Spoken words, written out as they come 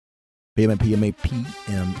PMA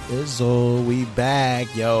Izzle. We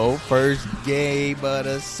back, yo. First game of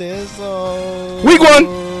the sizzle. Week 1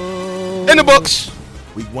 in the books.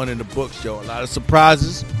 Week 1 in the books, yo. A lot of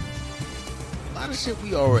surprises. A lot of shit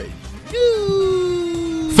we already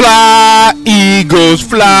knew. Fly, Eagles,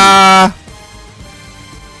 fly.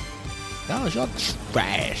 Y'all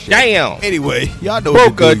trash. Damn. Anyway, y'all know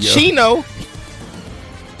what to do, yo. Chino.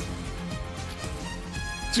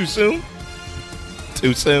 Too soon?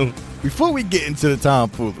 Too soon. Before we get into the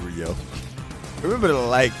tomfoolery, yo, remember to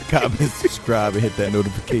like, comment, subscribe, and hit that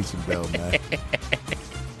notification bell, man.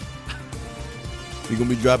 We're going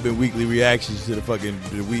to be dropping weekly reactions to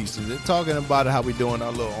the weeks. And they're talking about how we doing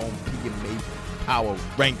our little own PMA power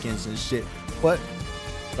rankings and shit. But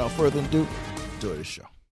without further ado, enjoy the show.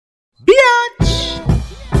 Biatch.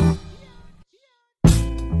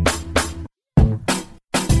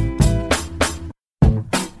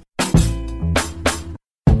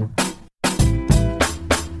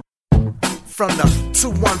 From the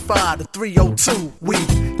 215 to 302, we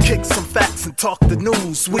kick some facts and talk the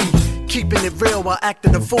news. We keeping it real while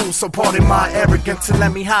acting a fool. So pardon my arrogance and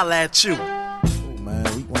let me holla at you. Oh man,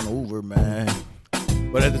 week 1 over, man.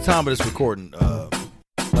 But at the time of this recording,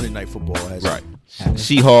 Monday Night Football has happened.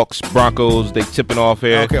 Seahawks, Broncos, they tipping off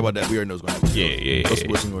here. I don't care about that. We already know what's going to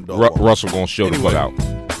happen. Yeah. Russell going to show the fuck out.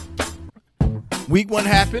 Week 1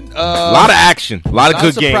 happened. A lot of action. A lot of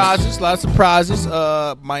good games. A lot of surprises.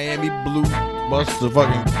 Miami blew the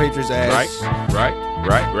fucking Patriots ass. Right.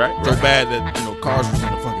 So bad that, cars was in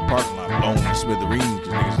the fucking parking lot blown to smithereens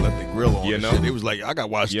because niggas left the grill on and shit. It was like, I got to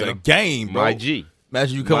watch the game, bro. My G.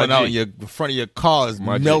 Imagine you coming out and the front of your car is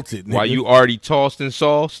melted. While you already tossed and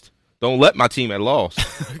sauced, don't let my team at loss.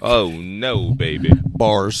 Oh, no, baby.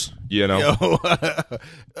 Bars. Yo.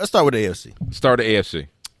 Let's start with the AFC. Start the AFC.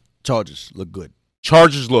 Chargers look good.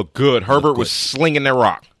 Chargers look good. Herbert was slinging that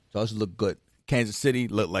rock. Chargers look good. Kansas City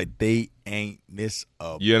look like they ain't miss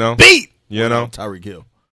a beat. Tyreek Hill.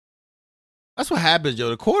 That's what happens, yo.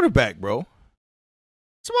 The quarterback, bro.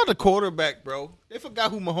 It's about the quarterback, bro. They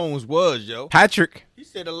forgot who Mahomes was, yo. Patrick. He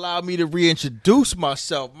said, allow me to reintroduce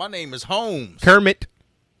myself. My name is Holmes. Kermit.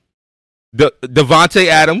 Devontae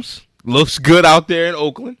Adams looks good out there in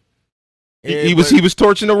Oakland. He was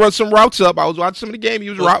torching to run some routes up. I was watching some of the game. He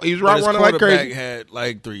was route running like crazy. Had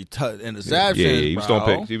like 3 interceptions. Yeah, he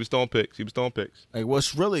was throwing picks. Like,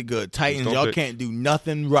 what's really good? Titans, y'all can't do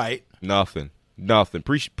nothing right. Nothing.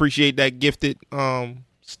 Appreciate that gifted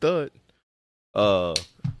stud.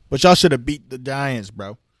 But y'all should have beat the Giants,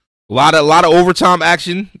 bro. A lot of overtime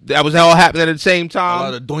action. That was all happening at the same time. A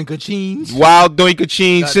lot of doinkacheens. Wild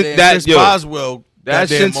doinkacheens. Boswell. That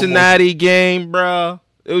Cincinnati game, bro.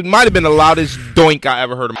 It might have been the loudest doink I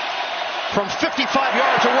ever heard of. From 55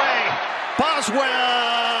 yards away, Boswell.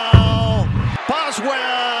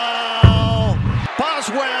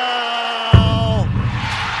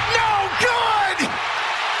 No good.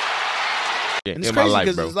 And it's crazy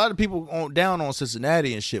because there's a lot of people down on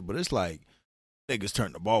Cincinnati and shit, but it's like niggas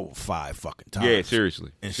turned the ball with 5 fucking times. Yeah,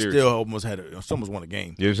 seriously. Still almost won a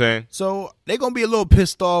game. You know what I'm saying? So they're gonna be a little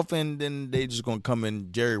pissed off, and then they just gonna come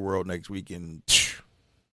in Jerry World next week and.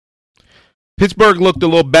 Pittsburgh looked a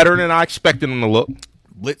little better than I expected them to look.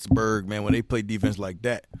 Blitzburg, man, when they play defense like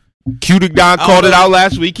that. Q-Don called it out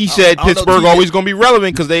last week. He said Pittsburgh always going to be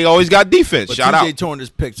relevant because they always got defense. But Shout out. TJ torn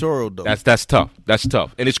his pectoral, though. That's tough.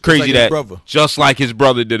 And it's crazy just like his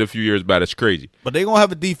brother did a few years back. It's crazy. But they going to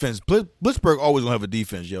have a defense. Blitzburg always going to have a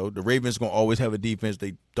defense, yo. The Ravens going to always have a defense.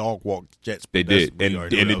 They dog walked Jets. They did. And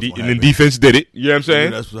the defense did it. You know what I'm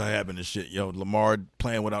saying? That's what happened to shit, yo. Lamar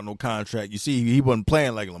playing without no contract. You see, he wasn't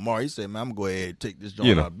playing like Lamar. He said, man, I'm going to go ahead and take this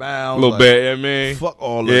joint out of bounds. A little bit, man. Fuck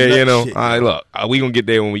all that shit. All right, look. We going to get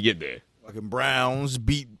there when we get there. Fucking Browns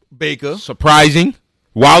beat Baker. Surprising.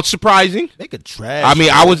 Wild surprising. Baker trash. I mean,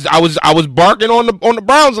 I was barking on the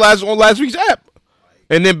Browns on last week's app.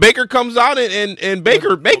 And then Baker comes out and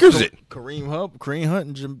Baker's it. Kareem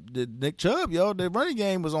Hunt and Nick Chubb, yo, their running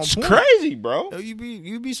game was on point. It's crazy, bro. Yo,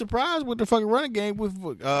 you'd be surprised with the fucking running game with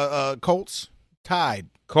Colts tied.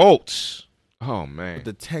 Colts. Oh man. With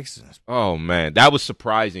the Texans. Oh man, that was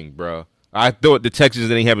surprising, bro. I thought the Texans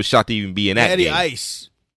didn't have a shot to even be in that Matty game. Ice.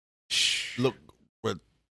 Look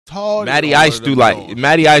retarded. Matty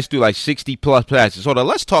Ice do like 60 plus passes. Hold on,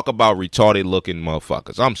 let's talk about retarded looking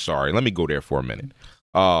motherfuckers. I'm sorry. Let me go there for a minute.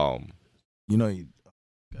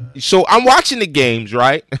 So I'm watching the games,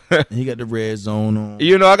 right? He got the red zone on.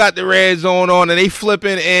 I got the red zone on, and they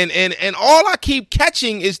flipping, and all I keep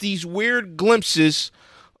catching is these weird glimpses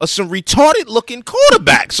of some retarded looking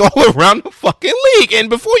quarterbacks all around the fucking league. And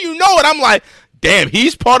before you know it, I'm like, damn,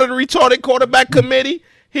 he's part of the retarded quarterback committee.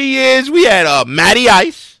 He is. We had Matty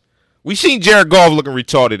Ice. We seen Jared Goff looking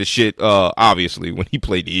retarded as shit, obviously, when he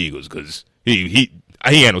played the Eagles, because he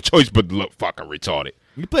had no choice but to look fucking retarded.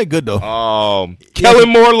 He played good, though. Kellen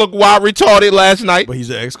Moore looked wild retarded last night. But he's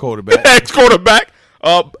an ex-quarterback.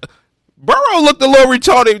 Burrow looked a little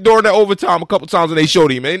retarded during that overtime a couple times when they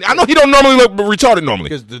showed him. And I know he don't normally look retarded normally.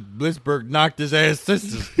 Because the Blitzberg knocked his ass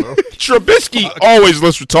sisters, bro. Trubisky always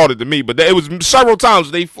looks retarded to me, but it was several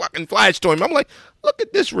times they fucking flashed to him. I'm like, look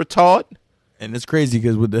at this retard. And it's crazy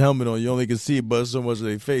because with the helmet on, you only can see but so much of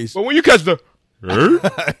their face. But when you catch the...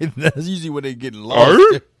 That's usually when they getting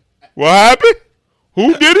lost. What happened?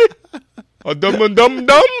 Who did it? A dumb.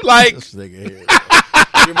 Like... This nigga here.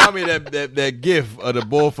 You remind me of that gif of the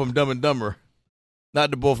bull from Dumb and Dumber.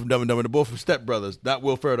 Not the bull from Dumb and Dumber, the bull from Step Brothers. Not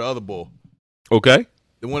Will Ferrell, the other bull. Okay.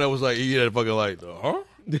 The one that was like, he had a fucking like, huh?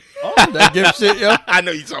 Oh, that gif shit, yo. I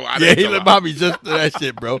know you talking about. Yeah, he reminded me just of that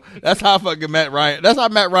shit, bro. That's how fucking Matt Ryan. That's how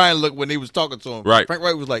Matt Ryan looked when he was talking to him. Right. Frank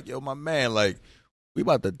Wright was like, yo, my man, like, we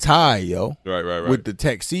about to tie, yo. Right. With the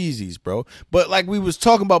Texeezys, bro. But like we was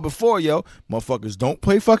talking about before, yo, motherfuckers don't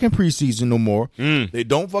play fucking preseason no more. They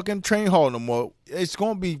don't fucking train hard no more. It's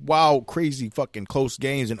gonna be wild, crazy, fucking close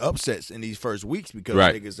games and upsets in these first weeks because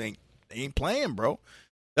niggas ain't playing, bro.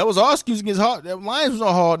 That was our excuse against Hard. The Lions was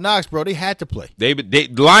on Hard Knocks, bro. They had to play. The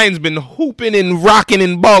Lions been hooping and rocking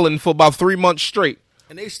and balling for about 3 months straight.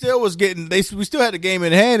 And they still was getting. We still had the game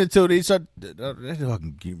in hand until they started. They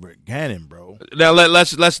fucking Gannon, bro. Now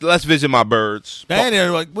let's visit my birds.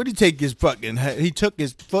 Gannon, like, what did he take his fucking? He took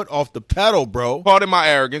his foot off the pedal, bro. Pardon my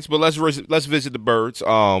arrogance, but let's visit the birds.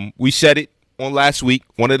 We said it on last week.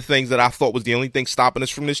 One of the things that I thought was the only thing stopping us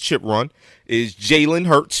from this chip run is Jalen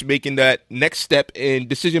Hurts making that next step in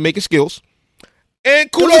decision making skills.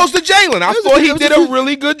 And kudos to Jalen. I thought he did a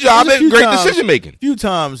really good job at great decision making. A few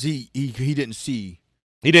times he didn't see.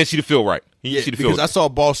 He didn't see the field right. He didn't see the field. Because I saw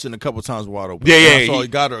Boston a couple times wide open. Yeah. I saw he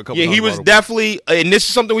got her a couple times. Yeah, he was definitely, and this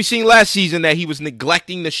is something we seen last season, that he was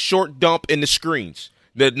neglecting the short dump and the screens.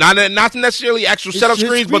 Not necessarily actual setup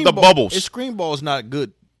screens, but the bubbles. His screen ball is not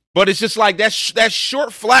good. But it's just like that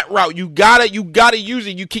short flat route. You gotta use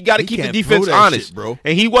it. You gotta keep the defense honest, shit, bro.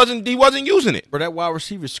 And he wasn't using it. Bro, that wide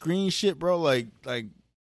receiver screen shit, bro. Like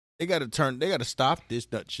they gotta stop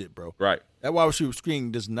this nut shit, bro. Right. That wide receiver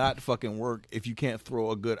screen does not fucking work if you can't throw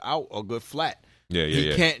a good out or good flat.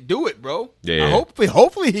 He can't do it, bro. Yeah.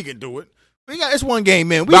 Hopefully he can do it. It's one game,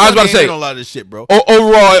 man. I was about to say a lot of this shit, bro.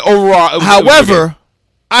 Overall. However,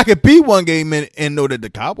 I could be one game in and know that the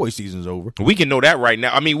Cowboy season's over. We can know that right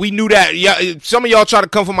now. I mean, we knew that. Yeah, some of y'all tried to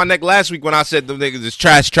come for my neck last week when I said the niggas is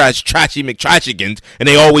trashy McTrashigans, and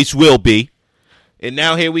they always will be. And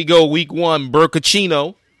now here we go, week 1,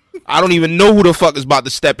 Burkachino. I don't even know who the fuck is about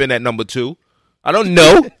to step in at number 2. I don't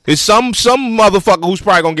know. It's some motherfucker who's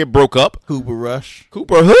probably gonna get broke up. Cooper Rush.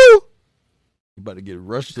 Cooper who? You about to get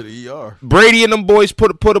rushed to the ER. Brady and them boys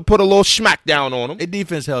put a little smack down on him. The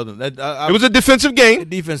defense held him. It was a defensive game. The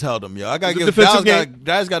defense held him, yo. I gotta give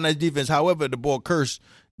Dallas got a nice defense. However, the boy Curse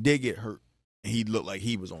did get hurt. He looked like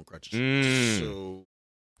he was on crutches. So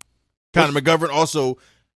Connor McGovern also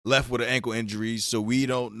left with an ankle injury, so we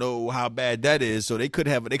don't know how bad that is. So they could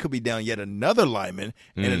be down yet another lineman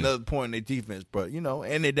and another point in their defense, but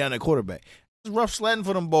and they're down at quarterback. It's rough sledding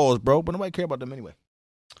for them balls, bro, but nobody care about them anyway.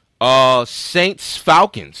 Saints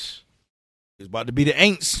Falcons. It's about to be the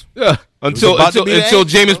Aints. Yeah. Until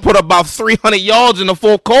Jameis put up about 300 yards in the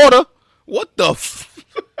fourth quarter. What the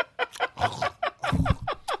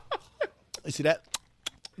You see that?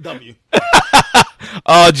 W.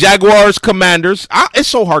 Jaguars, Commanders. It's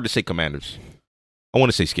so hard to say Commanders. I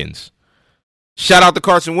want to say Skins. Shout out to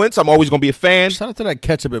Carson Wentz. I'm always going to be a fan. Shout out to that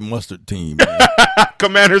ketchup and mustard team, man.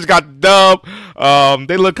 Commanders got dub.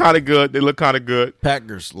 They look kind of good.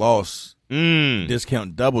 Packers lost.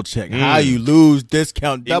 Discount double check. How you lose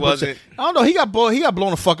discount double check? I don't know. He got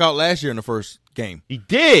blown the fuck out last year in the first game. He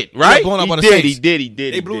did, right? He got blown up by the Saints. He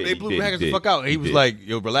did. They blew the Packers the fuck out. He was like,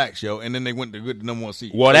 "Yo, relax, yo," and then they went to the number 1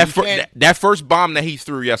 seed. Well, that first bomb that he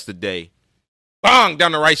threw yesterday, bang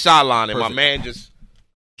down the right sideline, and my man just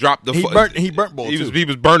dropped the. He burnt balls. He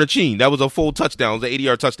was Bernardine. That was a full touchdown. It was an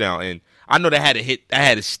 80-yard touchdown, and I know that had to hit. I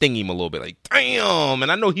had to sting him a little bit, like damn. And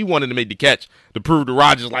I know he wanted to make the catch to prove to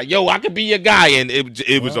Rodgers, like, yo, I could be your guy, and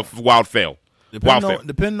it was a wild fail.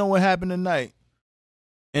 Depending on what happened tonight,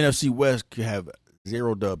 NFC West could have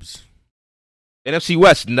 0 dubs. NFC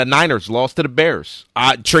West, the Niners lost to the Bears.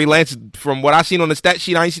 Trey Lance, from what I seen on the stat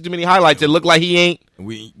sheet, I ain't seen too many highlights. It looked like he ain't.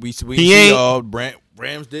 We see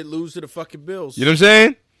Rams did lose to the fucking Bills. You know what I'm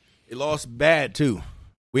saying? They lost bad too.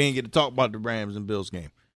 We ain't get to talk about the Rams and Bills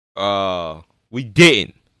game. We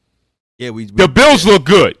didn't. Yeah, the Bills look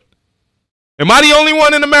good. Am I the only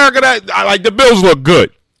one in America that I like? The Bills look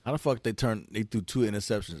good. How the fuck they threw 2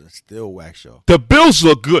 interceptions and still wax y'all? The Bills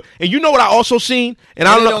look good. And you know what I also seen? And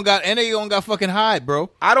I don't know. They don't got fucking Hyde, bro.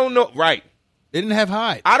 I don't know. Right. They didn't have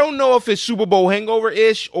Hyde. I don't know if it's Super Bowl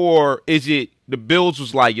hangover-ish or is it the Bills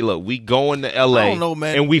was like, look, we going to L.A. I don't know,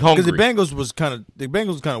 man. And we hungry. Because the Bengals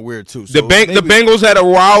was kind of weird, too. So the Bengals had a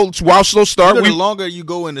wild slow start. The longer you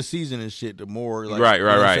go in the season and shit, the more. Like,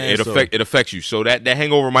 right. It affects you. So that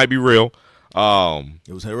hangover might be real.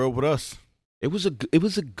 It was real with us. It was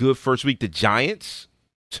a good first week. The Giants.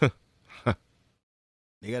 They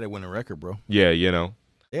got to win a record, bro. Yeah, you know.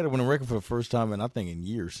 They had to win a record for the first time in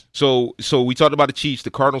years. So we talked about the Chiefs.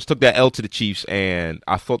 The Cardinals took that L to the Chiefs, and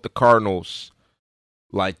I thought the Cardinals,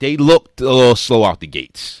 like, they looked a little slow out the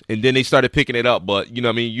gates. And then they started picking it up. But, you know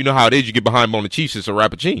what I mean? You know how it is. You get behind on the Chiefs, it's a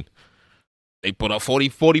rapid. They put up 40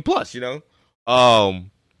 plus, you know? Well,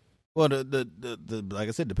 the like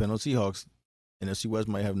I said, depending on Seahawks, NFC West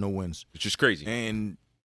might have no wins. Which is crazy. And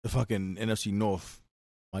the fucking NFC North,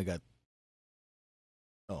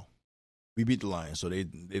 we beat the Lions, so they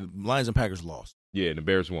Lions and Packers lost. Yeah, and the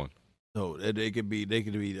Bears won. So they could be. And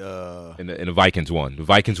the Vikings won. The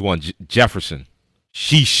Vikings won. Jefferson,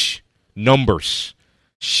 sheesh, numbers,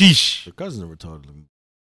 sheesh. Kirk Cousins are retarded.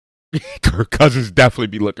 Kirk Cousins definitely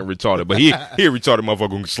be looking retarded, but he a retarded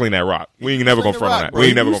motherfucker gonna sling that rock. We ain't never gonna front on that. We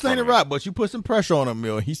ain't never gonna front on that. Rock, but you put some pressure on him,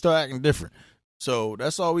 yo. He start acting different. So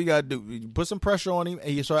that's all we gotta do. You put some pressure on him, and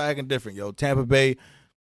he start acting different, yo. Tampa Bay,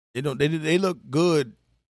 they look good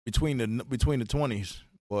between the 20s,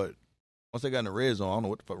 but once they got in the red zone, I don't know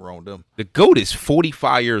what the fuck wrong with them. The GOAT is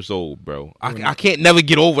 45 years old, bro. I can't never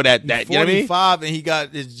get over that. He's 45, you know what I mean? And he got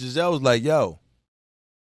his Giselle was like, yo,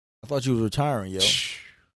 I thought you was retiring, yo.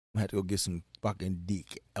 I had to go get some fucking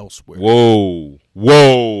dick elsewhere. Whoa.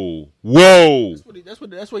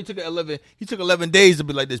 That's why he took 11. He took 11 days to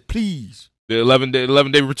be like this. Please, the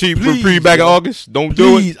 11-day reprieve back in August. Don't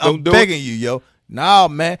do it. I'm begging you, yo. Nah,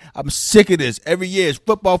 man, I'm sick of this. Every year it's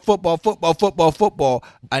football.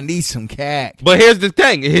 I need some cash. But here's the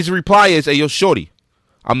thing. His reply is, hey, yo, shorty,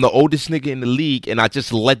 I'm the oldest nigga in the league, and I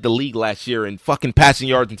just led the league last year in fucking passing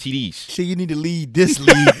yards and TDs. See, you need to lead this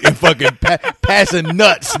league in fucking passing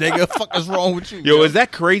nuts, nigga. Fuck is wrong with you? Yo, is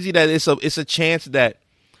that crazy that it's a chance that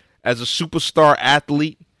as a superstar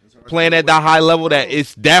athlete playing at that high level that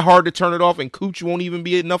it's that hard to turn it off, and Cooch won't even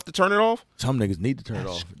be enough to turn it off? Some niggas need to turn it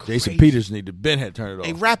off. Crazy. Jason Peters need to Ben had turn it off.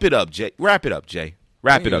 Hey, wrap it up, Jay. Wrap it up, Jay.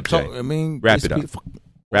 Wrap it up, Jay. Wrap it up.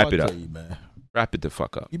 Wrap it up. Wrap it the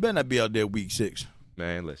fuck up. You better not be out there week 6.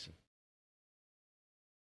 Man, listen.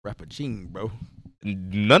 Rapagine, bro.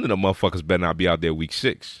 None of the motherfuckers better not be out there week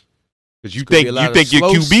 6. Because you think your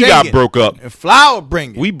QB got broke up. And flower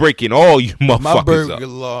bringing. We breaking all you motherfuckers My burger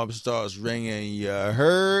alarm starts ringing. You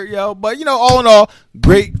heard, yo. But, all in all,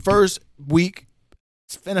 great first week.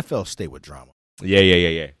 NFL stay with drama.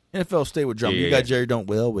 Yeah. NFL stay with drama. You got Jerry Don't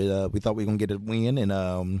Will. We thought we were going to get a win. And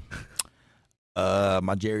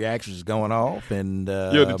my geriatrics is going off. And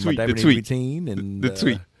the tweet. Routine and the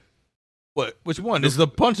tweet. What? Which one? There's a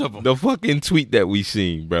bunch of them. The fucking tweet that we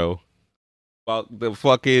seen, bro. About the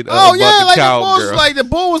fucking the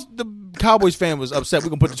Cowboys fan was upset. We're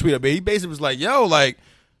gonna put the tweet up there. He basically was like, yo, like,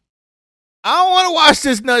 I don't want to watch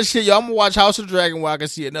this nut shit, yo. I'm gonna watch House of Dragon where I can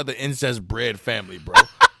see another incest bred family, bro.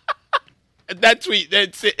 That tweet,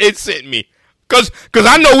 it sent me. Cause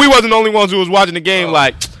I know we wasn't the only ones who was watching the game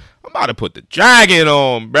like, I'm about to put the dragon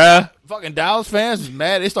on, bruh. Fucking Dallas fans was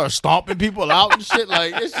mad. They start stomping people out and shit.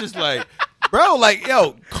 Like, it's just like, bro, like,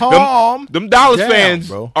 yo, calm. Them Dallas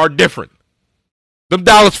fans are different. Them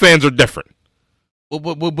Dallas fans are different.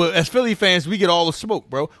 But as Philly fans, we get all the smoke,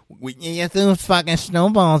 bro. You threw fucking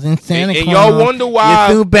snowballs in Santa Claus. And y'all wonder why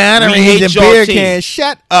you threw batteries and beer cans.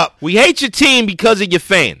 Shut up. We hate your team because of your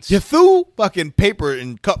fans. You threw fucking paper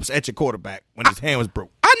and cups at your quarterback when his hand was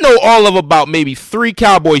broke. I know all of about maybe 3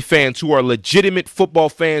 Cowboy fans who are legitimate football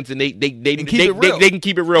fans, and they can keep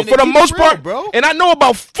it real for the most part, bro. And I know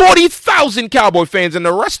about 40,000 Cowboy fans, and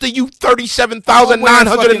the rest of you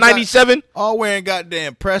 37,997 all wearing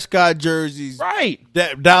goddamn Prescott jerseys, right?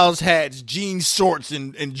 Dallas hats, jeans, shorts,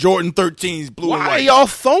 and Jordan 13s, blue and white. Why are y'all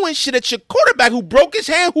throwing shit at your quarterback who broke his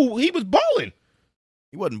hand? He was balling.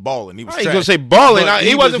 He wasn't balling. He was. I ain't gonna say balling.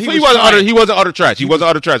 He wasn't utter trash. He wasn't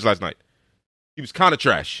utter trash last night. He was kind of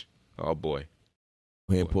trash. Oh, boy.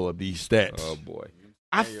 Go ahead and pull up these stats. Oh, boy.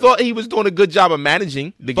 I thought he was doing a good job of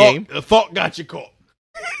managing the game. The thought got you caught.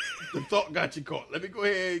 Let me go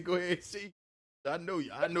ahead and see. I know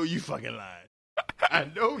you fucking lying. I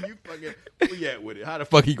know you fucking. Where you at with it? How the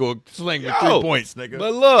fuck he gonna sling with 3 points, nigga?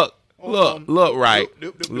 But look right.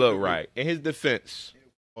 Look right. In his defense.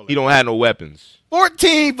 He don't have no weapons.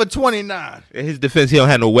 14 for 29. In his defense, he don't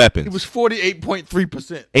have no weapons. He was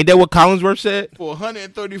 48.3%. Ain't that what Collinsworth said? For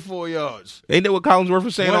 134 yards. Ain't that what Collinsworth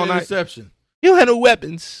was saying all night? Interception. He don't have no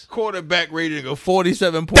weapons. Quarterback rating of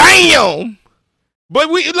 47. Damn! But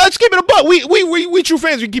let's keep it a buck. We true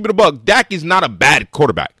fans, we keep it a buck. Dak is not a bad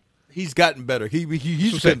quarterback. He's gotten better. He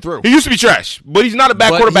used to through. He used to be trash, but he's not a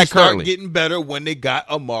bad quarterback currently. Getting better when they got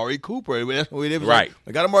Amari Cooper. That's what it was. Right. Like,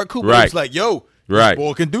 they got Amari Cooper. Right. It's like, yo, right. This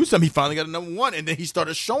boy can do something. He finally got a number one, and then he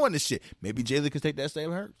started showing this shit. Maybe Jalen could take that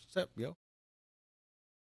same step, yo.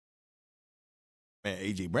 Man,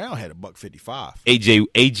 A.J. Brown had $155.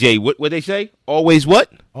 A.J. What they say? Always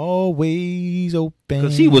what? Always open.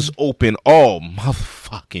 Because he was open all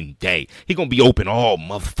motherfucking day. He gonna be open all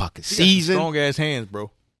motherfucking season. Strong ass hands,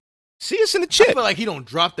 bro. See us in the chip. I feel like he don't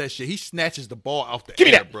drop that shit. He snatches the ball out the Give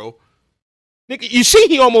air, me that, bro. Nigga, you see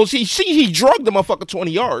he drugged the motherfucker 20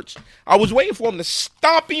 yards. I was waiting for him to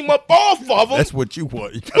stop him up off of him. That's what you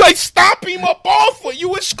want. Like, stop him up off of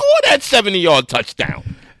you and score that 70-yard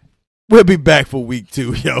touchdown. We'll be back for week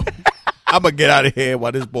 2, yo. I'm going to get out of here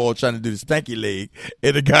while this ball trying to do the stanky leg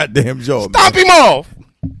in the goddamn jaw. Stop him off.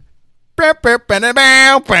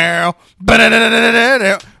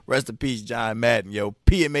 Rest in peace, John Madden, yo.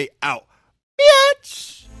 PMA out.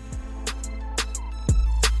 Bitch.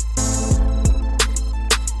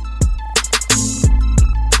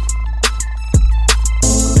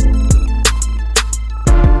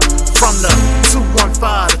 From the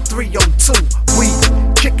 215 to 302, we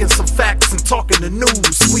kicking some facts and talking the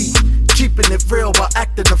news. We keeping it real while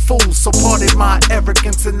acting a fool. So pardon my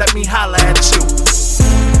arrogance and let me holla at you.